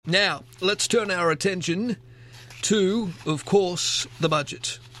Now, let's turn our attention to, of course, the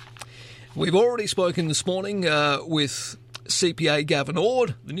budget. We've already spoken this morning with CPA Gavin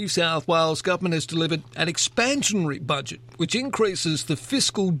Ord. The New South Wales Government has delivered an expansionary budget which increases the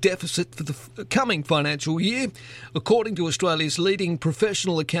fiscal deficit for the coming financial year. According to Australia's leading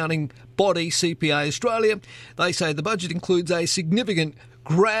professional accounting body, CPA Australia, they say the budget includes a significant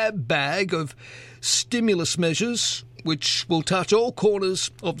grab bag of stimulus measures which will touch all corners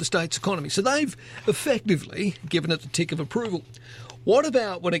of the state's economy. So they've effectively given it the tick of approval. What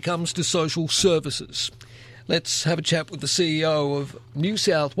about when it comes to social services? Let's have a chat with the CEO of New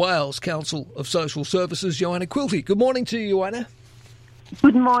South Wales Council of Social Services, Joanna Quilty. Good morning to you, Joanna.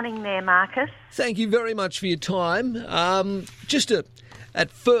 Good morning there, Marcus. Thank you very much for your time. At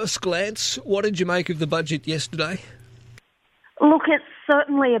first glance, what did you make of the budget yesterday? Look, it's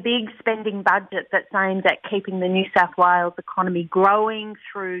certainly a big spending budget that's aimed at keeping the New South Wales economy growing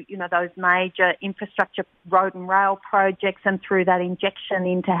through, those major infrastructure, road and rail projects, and through that injection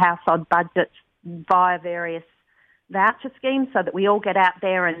into household budgets via various voucher schemes so that we all get out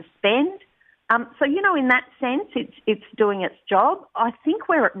there and spend. In that sense, it's doing its job. I think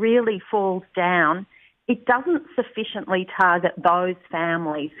where it really falls down, it doesn't sufficiently target those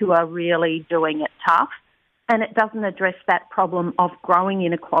families who are really doing it tough. And it doesn't address that problem of growing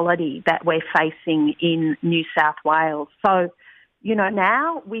inequality that we're facing in New South Wales. So,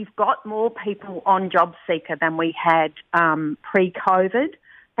 now we've got more people on JobSeeker than we had pre-COVID.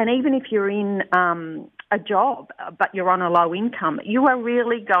 And even if you're in a job but you're on a low income, you are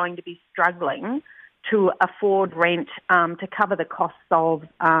really going to be struggling to afford rent, to cover the costs of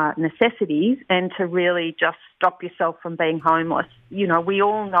necessities, and to really just stop yourself from being homeless. We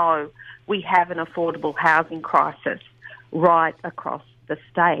all know we have an affordable housing crisis right across the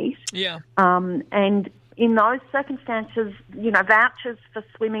state. Yeah. And in those circumstances, vouchers for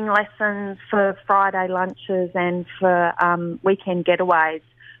swimming lessons, for Friday lunches and for weekend getaways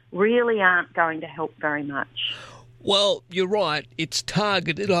really aren't going to help very much. Well, you're right. It's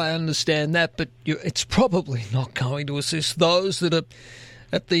targeted. I understand that, but it's probably not going to assist those that are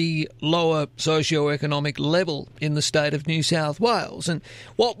at the lower socio-economic level in the state of New South Wales. And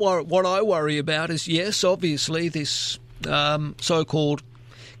what I worry about is, yes, obviously this so-called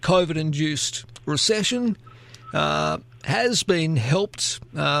COVID-induced recession has been helped,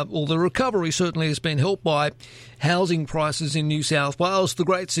 or the recovery certainly has been helped by housing prices in New South Wales. The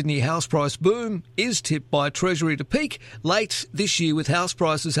Great Sydney house price boom is tipped by Treasury to peak late this year, with house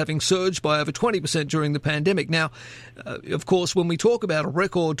prices having surged by over 20% during the pandemic. Now, of course, when we talk about a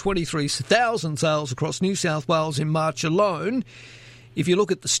record 23,000 sales across New South Wales in March alone, if you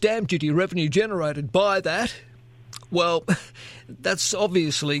look at the stamp duty revenue generated by that, well, that's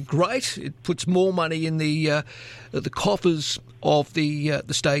obviously great. It puts more money in the coffers of the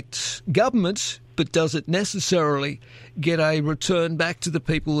state government, but does it necessarily get a return back to the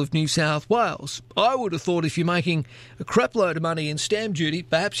people of New South Wales? I would have thought if you're making a crap load of money in stamp duty,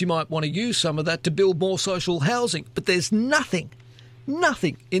 perhaps you might want to use some of that to build more social housing. But there's nothing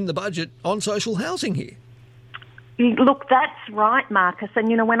in the budget on social housing here. Look, that's right, Marcus.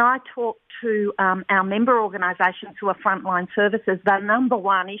 And, when I talk to our member organisations who are frontline services, the number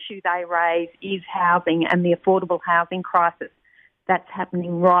one issue they raise is housing and the affordable housing crisis that's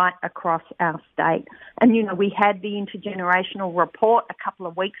happening right across our state. And, we had the intergenerational report a couple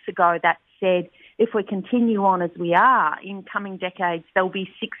of weeks ago that said if we continue on as we are, in coming decades, there'll be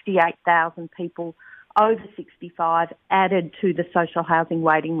 68,000 people over 65 added to the social housing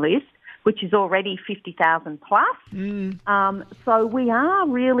waiting list, which is already 50,000 plus. So we are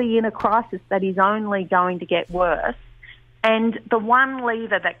really in a crisis that is only going to get worse. And the one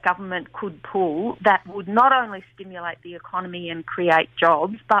lever that government could pull that would not only stimulate the economy and create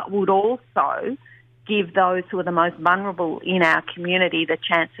jobs, but would also give those who are the most vulnerable in our community the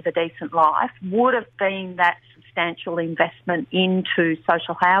chance of a decent life, would have been that substantial investment into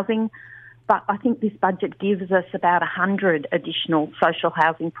social housing. But I think this budget gives us about 100 additional social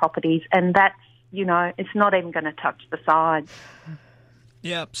housing properties, and that's, it's not even going to touch the sides.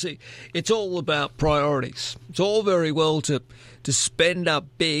 Yeah, see, it's all about priorities. It's all very well to spend up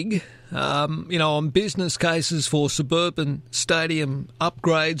big, on business cases for suburban stadium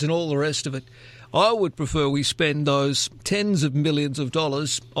upgrades and all the rest of it. I would prefer we spend those tens of millions of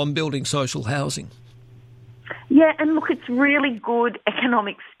dollars on building social housing. Yeah, and look, it's really good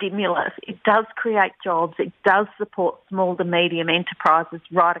economic stimulus. It does create jobs. It does support small to medium enterprises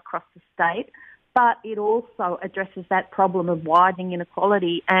right across the state. But it also addresses that problem of widening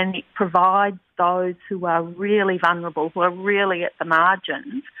inequality, and it provides those who are really vulnerable, who are really at the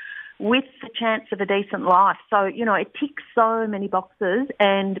margins, with the chance of a decent life. So, it ticks so many boxes.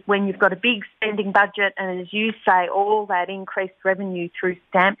 And when you've got a big spending budget and, as you say, all that increased revenue through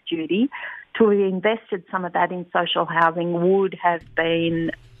stamp duty, to have invested some of that in social housing would have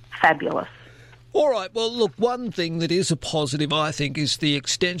been fabulous. All right. Well, look, one thing that is a positive, I think, is the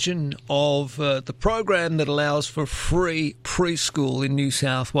extension of the program that allows for free preschool in New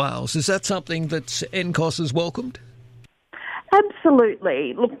South Wales. Is that something that NCOSS has welcomed?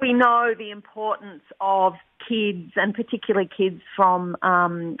 Absolutely. Look, we know the importance of kids, and particularly kids from,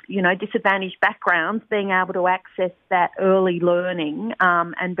 disadvantaged backgrounds, being able to access that early learning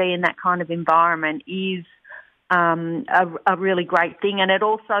and be in that kind of environment is a really great thing. And it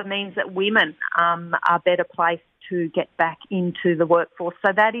also means that women are better placed to get back into the workforce.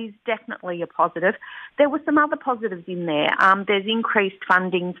 So that is definitely a positive. There were some other positives in there. There's increased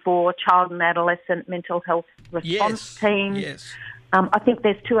funding for child and adolescent mental health response teams. Yes. I think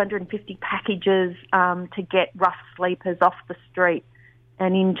there's 250 packages to get rough sleepers off the street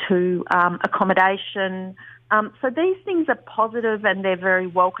and into accommodation. So these things are positive and they're very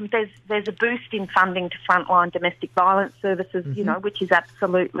welcome. There's a boost in funding to frontline domestic violence services, which is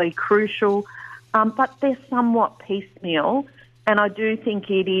absolutely crucial. But they're somewhat piecemeal, and I do think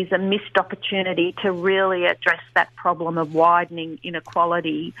it is a missed opportunity to really address that problem of widening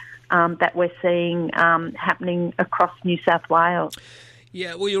inequality that we're seeing happening across New South Wales.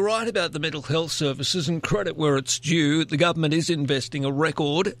 Yeah, well, you're right about the mental health services, and credit where it's due. The government is investing a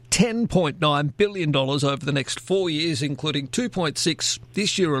record $10.9 billion over the next 4 years, including $2.6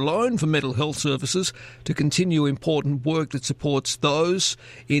 this year alone for mental health services to continue important work that supports those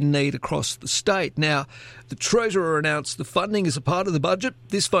in need across the state. Now, the Treasurer announced the funding is a part of the budget.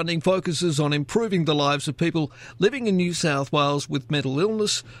 This funding focuses on improving the lives of people living in New South Wales with mental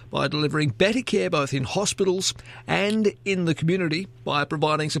illness by delivering better care both in hospitals and in the community by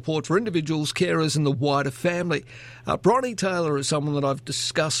providing support for individuals, carers and the wider family. Bronnie Taylor is someone that I've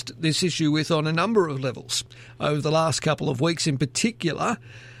discussed this issue with on a number of levels over the last couple of weeks in particular.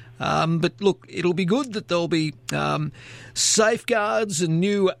 But look, it'll be good that there'll be safeguards and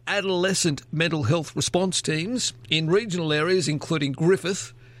new adolescent mental health response teams in regional areas, including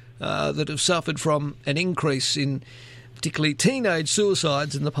Griffith, that have suffered from an increase in particularly teenage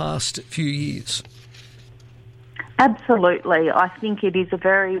suicides in the past few years. Absolutely. I think it is a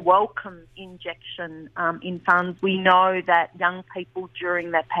very welcome injection in funds. We know that young people during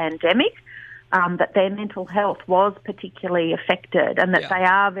the pandemic, that their mental health was particularly affected and that they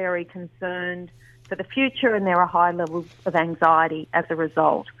are very concerned for the future, and there are high levels of anxiety as a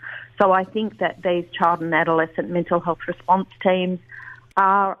result. So I think that these child and adolescent mental health response teams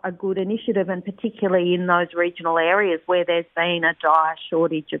are a good initiative, and particularly in those regional areas where there's been a dire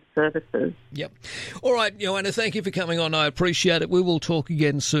shortage of services. Yep. All right, Joanna, thank you for coming on. I appreciate it. We will talk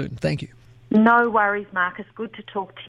again soon. Thank you. No worries, Marcus. Good to talk to you.